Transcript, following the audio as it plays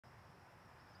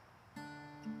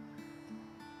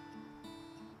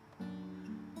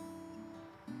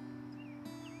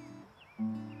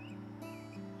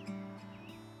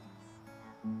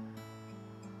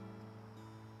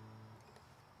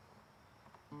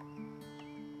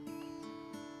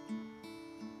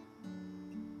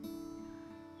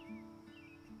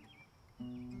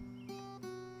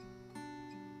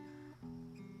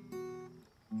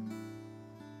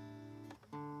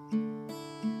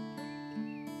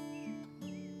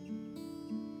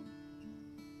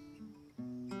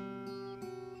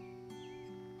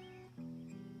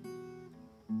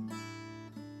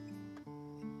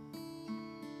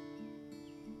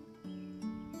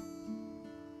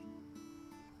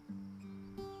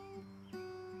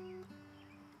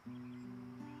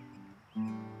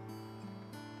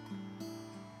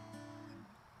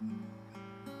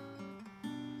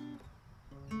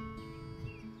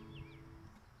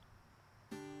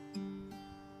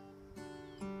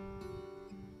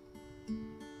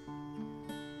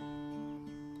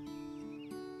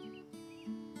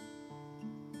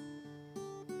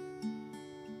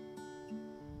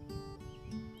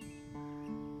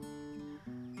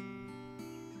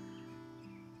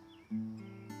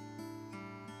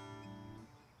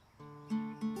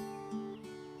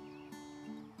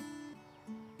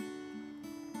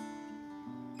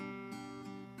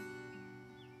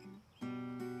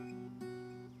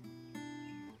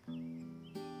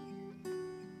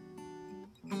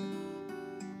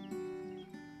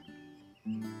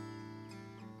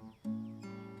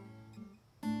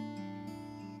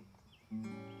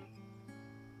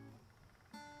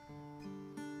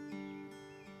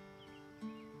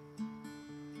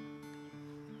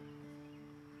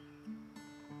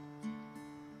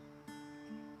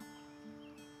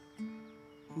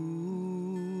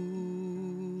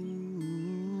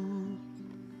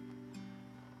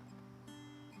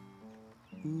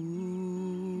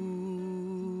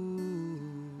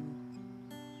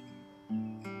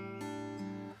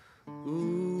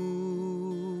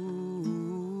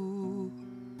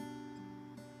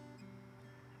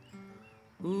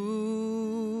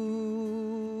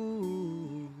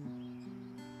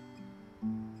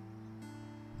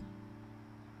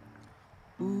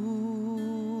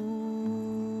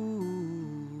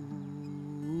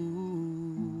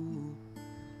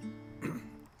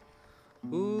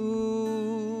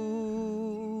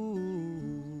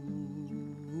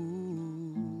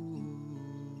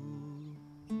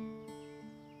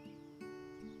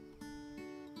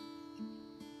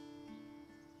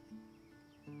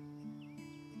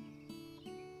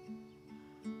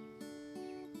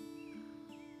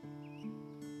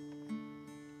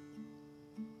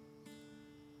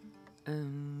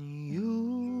And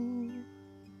you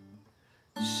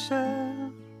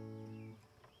shall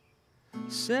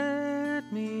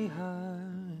set me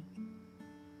high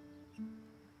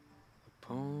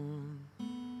upon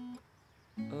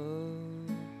a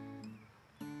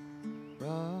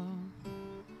rock,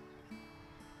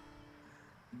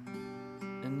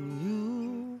 and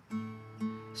you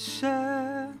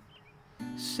shall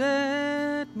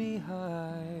set me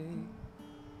high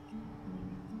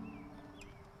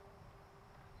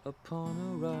upon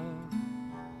a rock,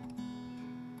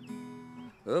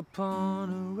 upon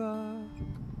a rock.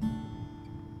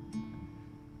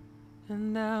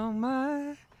 And now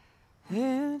my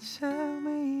head shall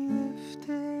be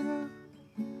lifted up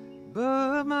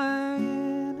above my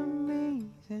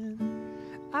enemies, and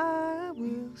I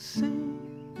will sing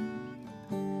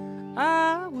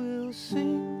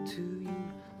to you.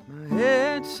 My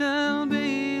head shall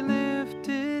be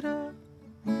lifted up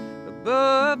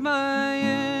above my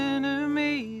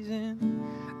enemies, and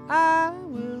I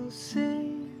will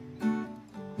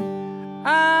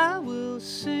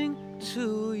sing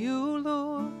to you,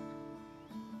 Lord.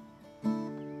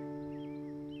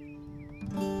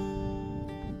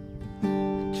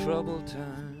 In troubled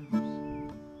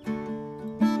times,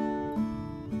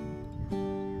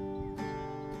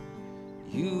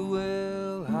 you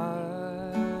will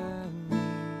hide me.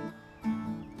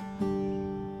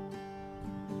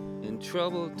 In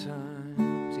troubled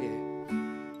times, yeah,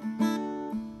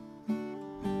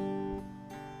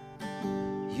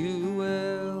 you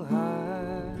will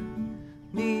hide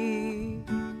me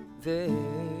there.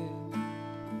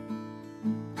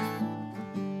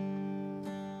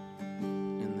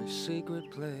 In the secret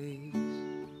place,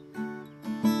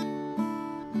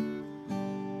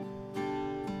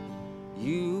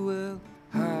 you will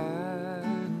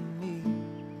hide me.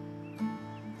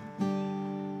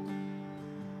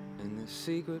 In the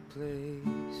secret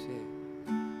place, yeah.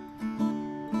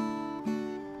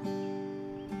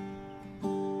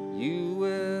 You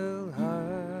will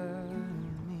hide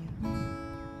me,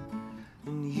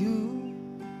 and you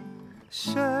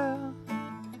shall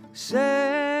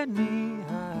set me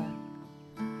high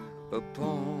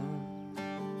upon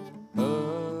a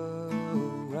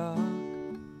rock,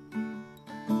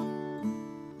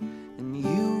 and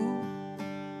you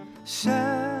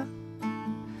shall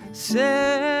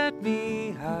set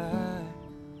me high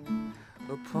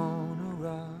upon a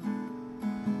rock,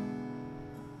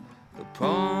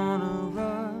 upon a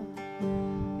rock.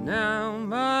 Now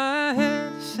my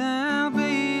head shall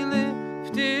be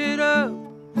lifted up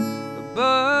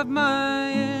above my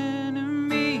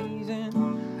enemies, and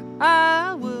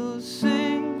I will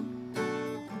sing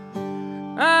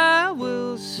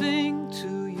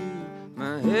to you.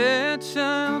 My head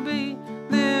shall be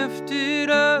lifted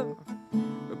up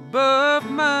above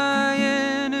my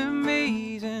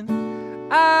enemies, and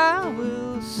I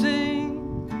will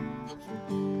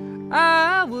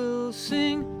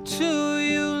sing to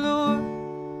you, Lord.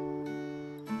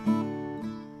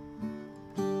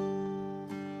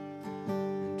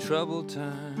 In troubled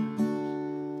times,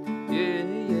 yeah,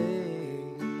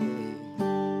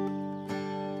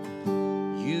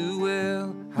 you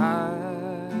will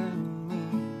hide me.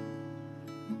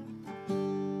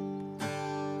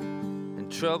 In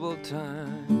troubled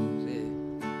times, yeah,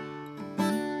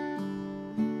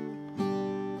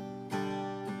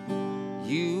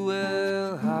 you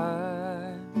will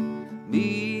hide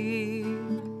me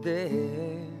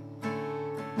there.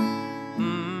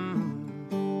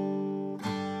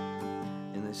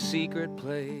 In the secret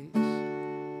place,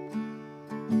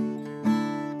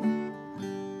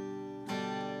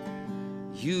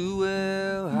 you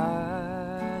will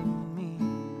hide me.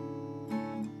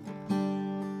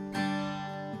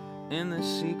 In the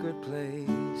secret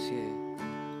place, yeah.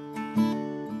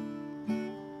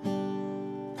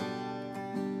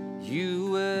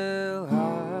 You will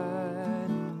hide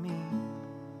me.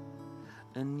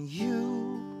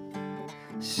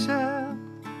 shall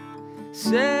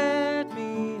set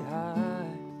me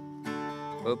high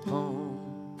upon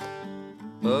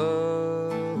a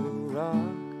rock,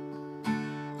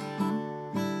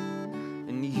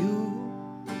 and you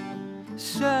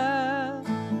shall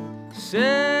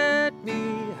set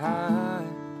me high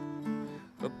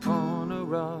upon a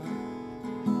rock,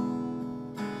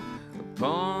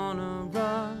 upon a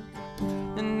rock.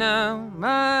 And now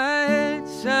my head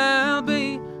shall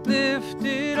be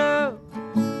lifted up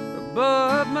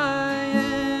above my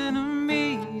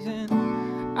enemies, and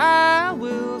I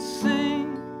will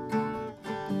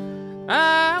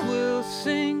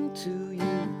sing to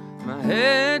you. My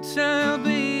head shall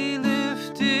be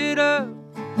lifted up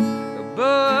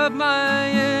above my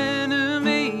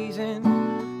enemies, and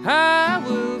I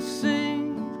will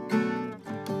sing.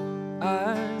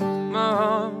 My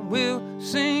heart will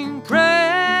sing,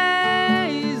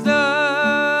 praise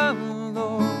the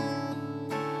Lord.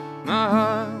 My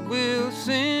heart will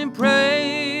sing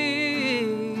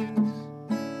praise.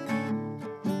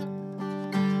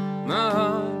 My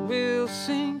heart will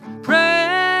sing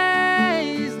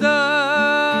praise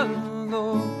the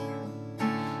Lord.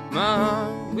 My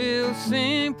heart will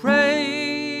sing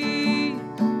praise.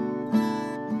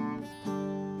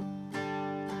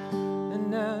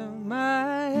 And now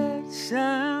my head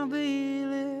shall be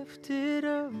lifted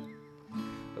up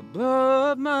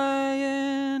above my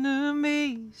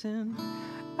enemies, and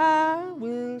I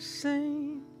will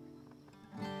sing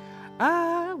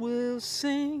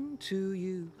to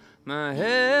you. My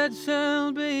head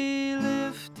shall be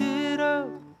lifted up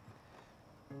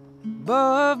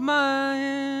above my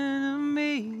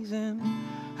enemies, and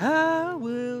I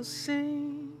will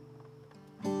sing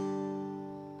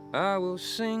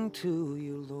to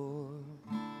you, Lord.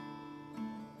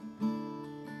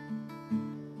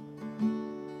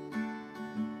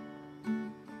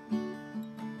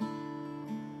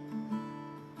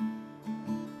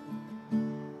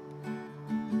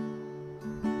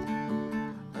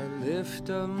 Lift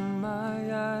up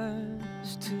my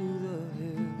eyes to the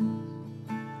hills.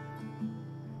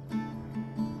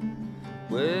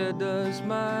 Where does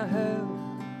my help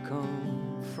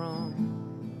come from?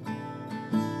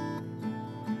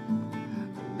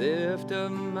 Lift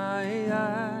up my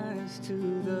eyes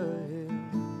to the hills.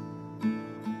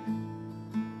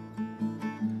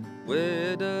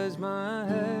 Where does my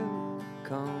help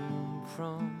come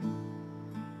from?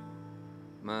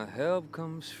 My help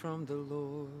comes from the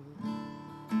Lord.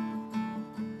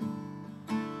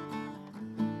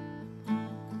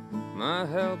 My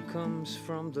help comes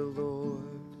from the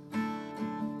Lord.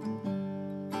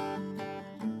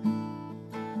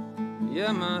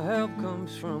 Yeah, my help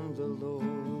comes from the Lord.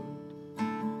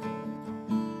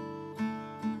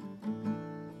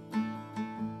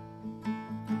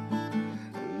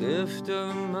 Lift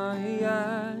up my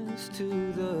eyes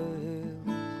to the hills.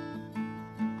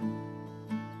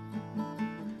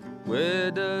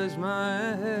 Where does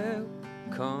my help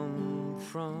come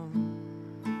from?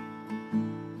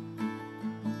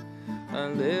 I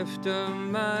lift up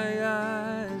my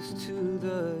eyes to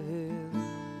the hills.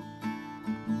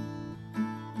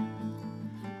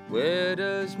 Where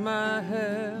does my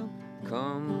help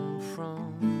come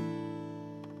from?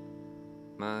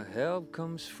 My help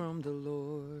comes from the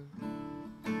Lord.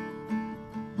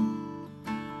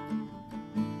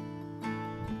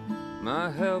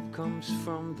 My help comes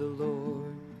from the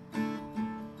Lord.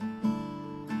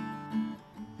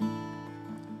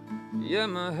 Yeah,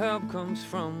 my help comes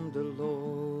from the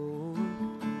Lord.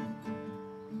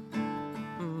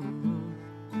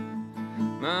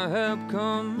 My help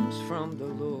comes from the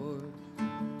Lord.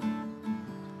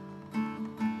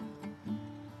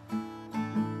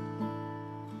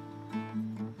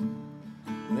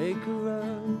 Maker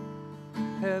of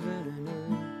heaven and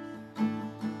earth,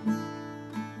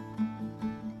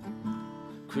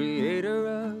 creator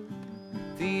of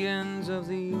the ends of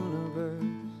the universe.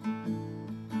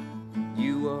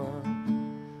 You are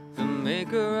the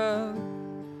maker of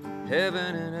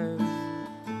heaven and earth,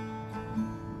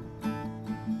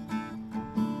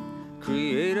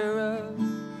 creator of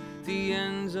the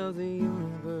ends of the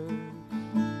universe.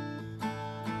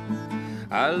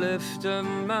 I lift up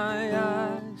my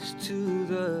eyes to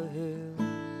the hills.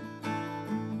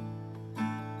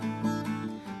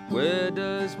 Where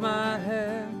does my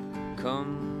help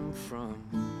come from?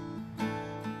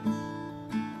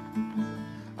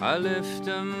 I lift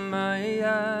up my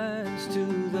eyes to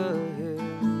the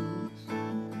hills.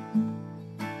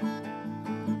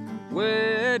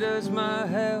 Where does my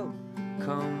help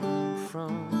come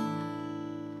from?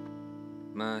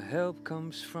 My help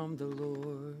comes from the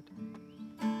Lord.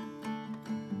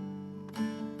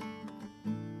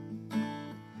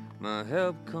 My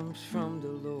help comes from the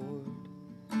Lord.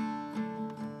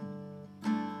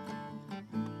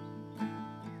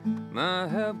 My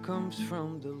help comes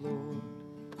from the Lord.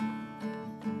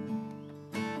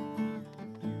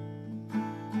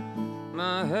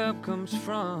 My help comes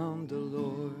from the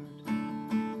Lord.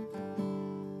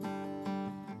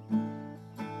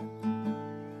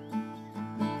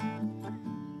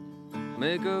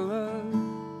 Maker of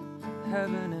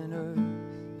heaven and earth,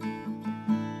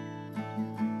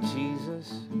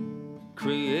 Jesus,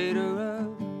 creator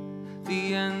of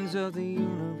the ends of the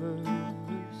universe.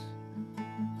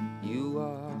 You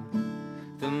are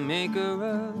the maker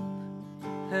of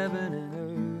heaven and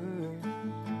earth,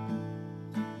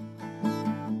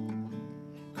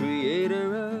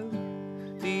 creator of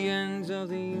the ends of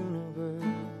the universe.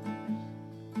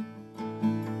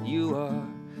 You are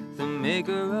the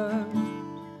maker of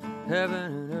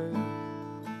heaven and earth.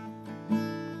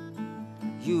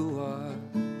 You are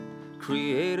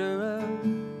creator of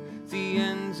the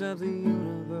ends of the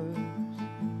universe.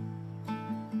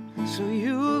 So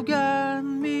you've got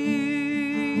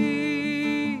me,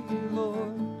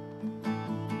 Lord.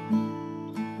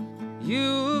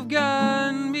 You've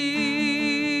got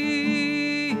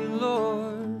me,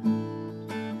 Lord.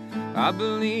 I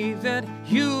believe that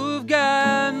you've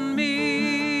got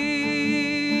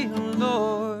me,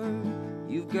 Lord.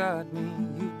 You've got me,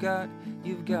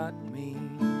 you've got me.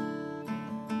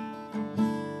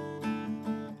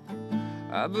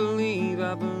 I believe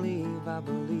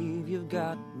you've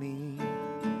got me.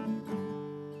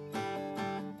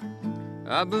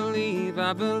 I believe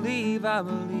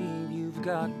you've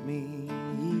got me.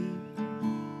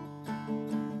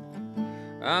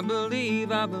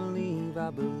 I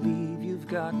believe you've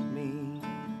got me.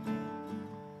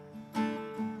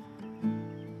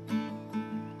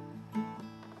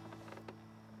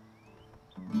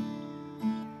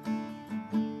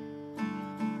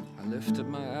 I lift up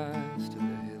my eyes to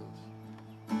the hills.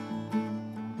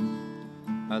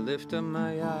 I lift up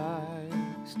my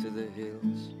eyes to the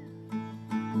hills.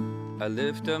 I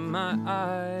lift up my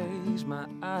eyes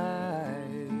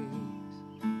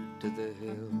to the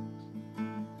hills.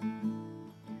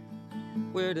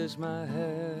 Where does my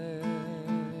help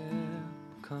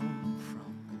come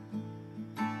from?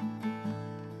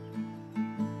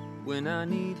 When I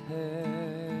need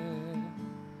help,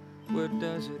 where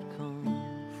does it come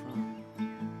from?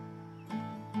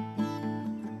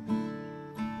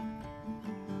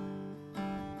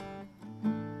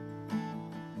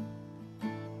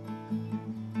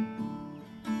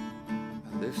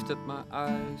 I lift up my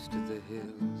eyes to the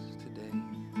hills today.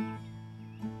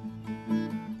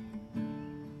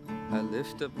 I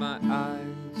lift up my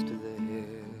eyes to the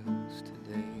hills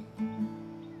today.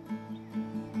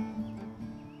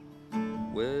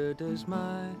 Where does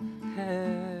my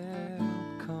help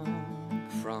come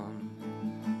from?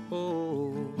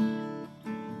 Oh,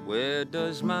 where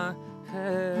does my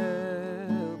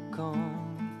help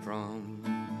come from?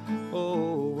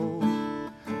 Oh,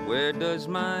 where does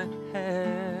my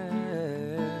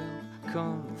help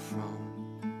come from?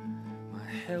 My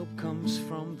help comes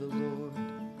from the Lord.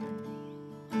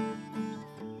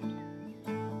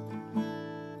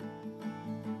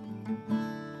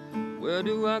 Where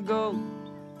do I go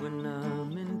when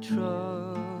I'm in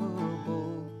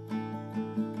trouble?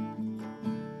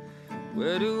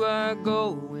 Where do I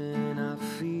go when I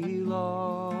feel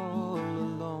all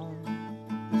alone?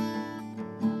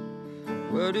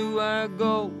 Where do I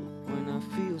go when I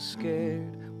feel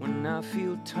scared, when I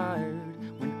feel tired,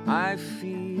 when I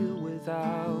feel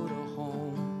without a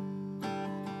home?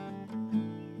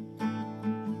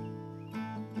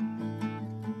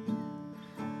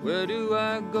 Where do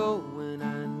I go when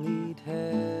I need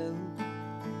help?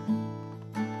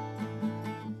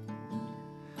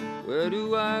 Where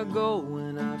do I go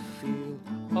when I feel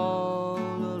all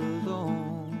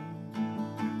alone?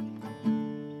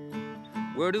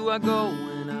 Where do I go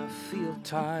when I feel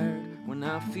tired, when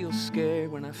I feel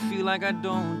scared, when I feel like I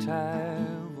don't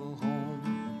have a home?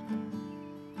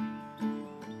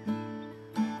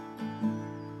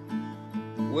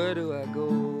 Where do I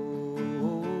go?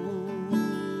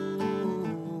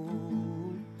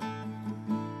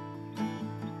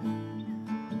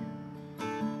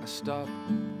 I stop,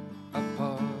 I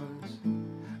pause,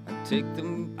 I take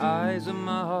the eyes of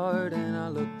my heart and I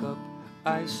look up.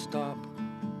 I stop,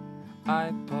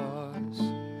 I pause,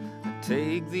 I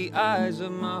take the eyes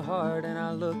of my heart and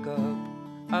I look up,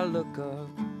 I look up.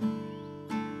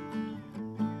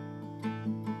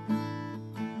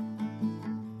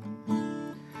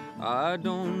 I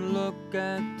don't look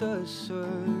at the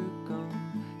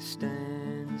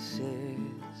circumstances,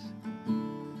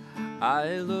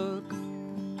 I look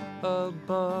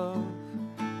above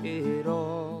it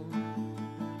all.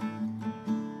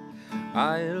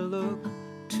 I look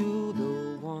to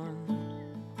the one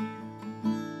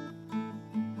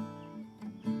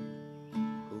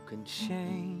who can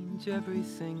change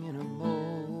everything in a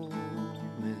moment.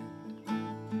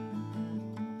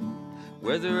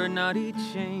 Whether or not he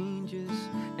changes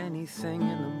anything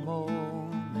in the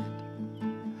moment,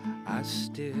 I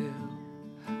still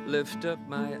lift up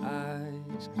my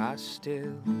eyes, I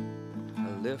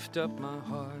lift up my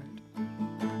heart.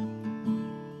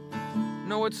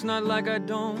 No, it's not like I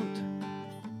don't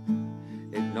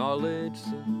acknowledge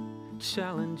the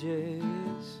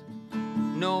challenges.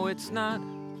 No, it's not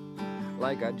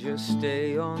like I just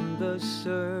stay on the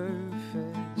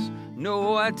surface.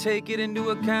 No, I take it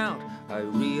into account. I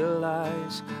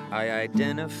realize, I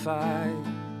identify,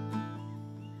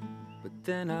 but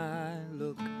then I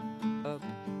look up.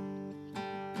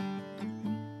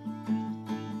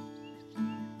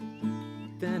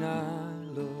 Then I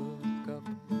look up.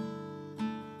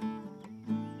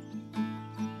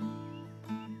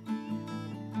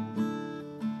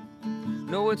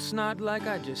 No, it's not like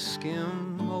I just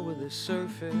skim over the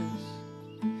surface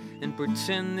and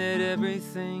pretend that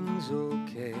everything's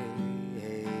okay.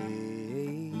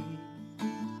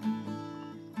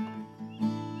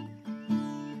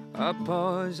 I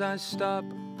pause, I stop,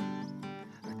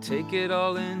 I take it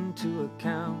all into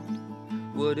account,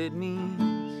 what it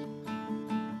means,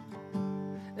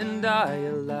 and I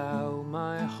allow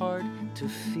my heart to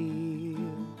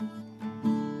feel.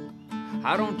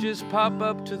 I don't just pop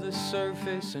up to the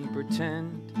surface and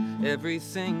pretend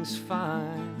everything's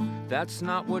fine. That's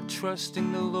not what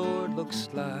trusting the Lord looks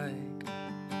like.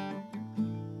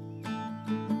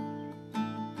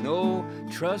 No,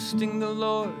 trusting the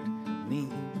Lord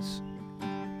means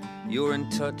you're in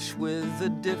touch with the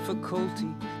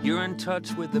difficulty, you're in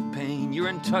touch with the pain, you're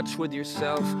in touch with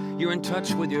yourself, you're in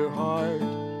touch with your heart.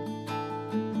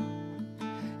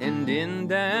 And in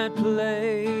that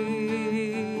place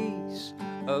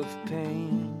of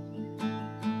pain,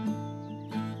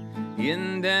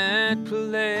 in that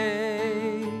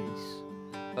place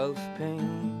of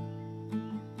pain,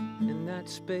 in that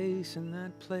space, in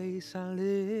that place, I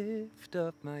lift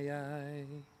up my eyes.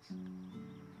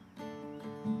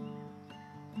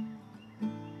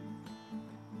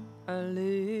 I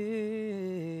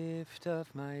lift up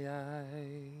my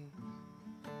eyes.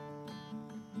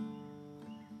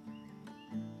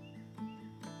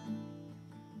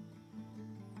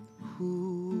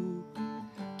 Who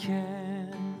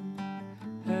can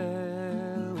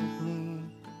help me?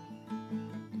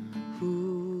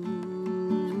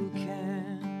 Who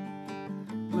can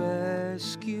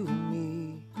rescue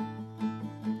me?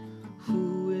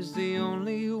 Who is the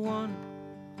only one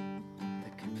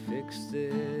that can fix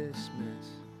this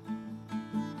mess?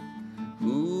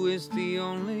 Who is the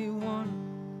only one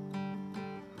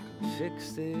who can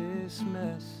fix this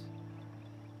mess?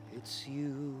 It's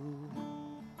you.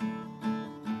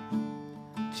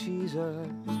 Jesus,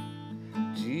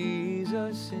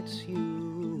 Jesus, it's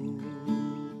you.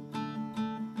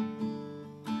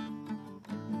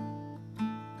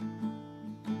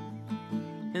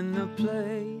 In the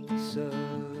place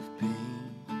of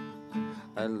pain,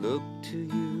 I look to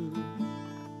you.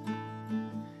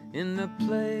 In the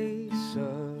place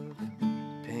of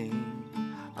pain,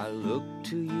 I look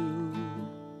to you.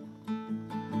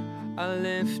 I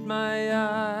lift my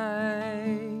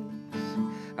eyes,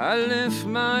 I lift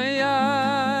my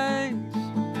eyes,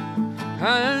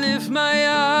 I lift my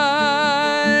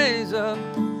eyes up,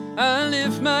 I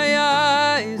lift my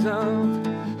eyes up,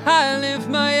 I lift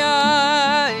my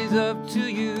eyes up to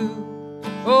you.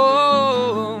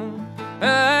 Oh,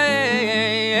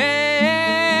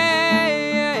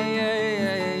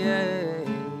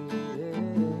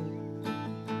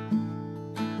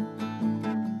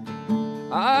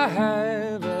 I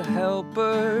have a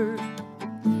helper,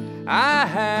 I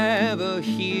have a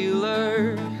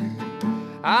healer,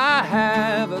 I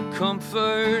have a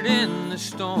comfort in the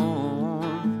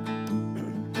storm.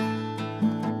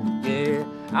 Yeah,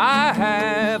 I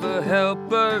have a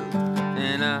helper,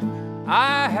 and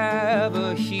I have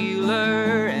a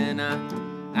healer, and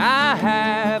I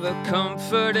have a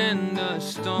comfort in the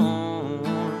storm.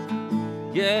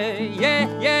 Yeah, yeah,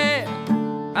 yeah,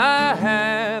 I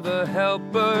have a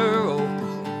helper, oh,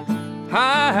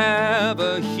 I have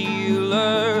a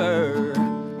healer,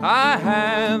 I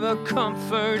have a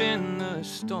comfort in the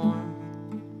storm.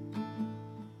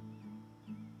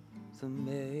 The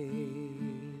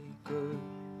maker,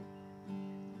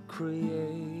 creator,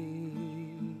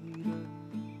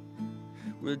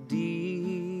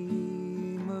 redeemer,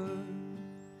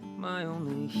 my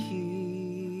only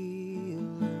healer.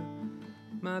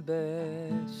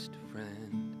 best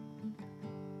friend.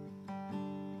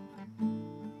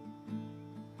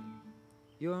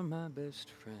 You're my best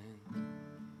friend.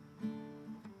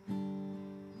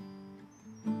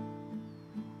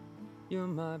 You're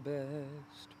my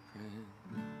best friend.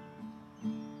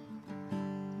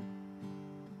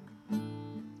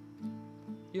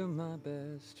 You're my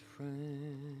best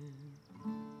friend.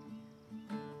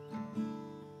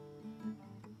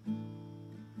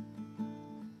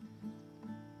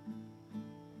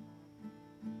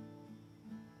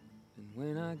 And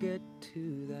when I get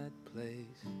to that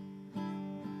place,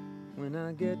 when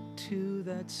I get to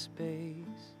that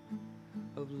space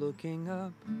of looking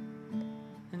up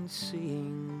and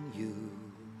seeing you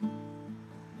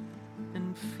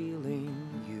and feeling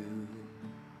you,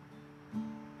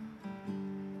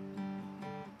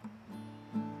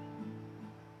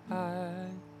 I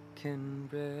can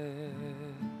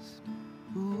rest.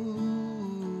 Ooh,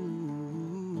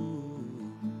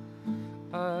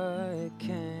 I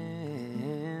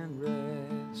can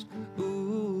rest.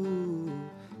 Ooh,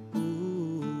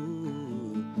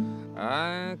 ooh,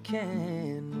 I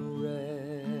can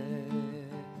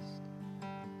rest.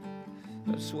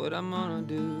 That's what I'm gonna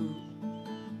do.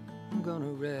 I'm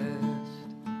gonna rest.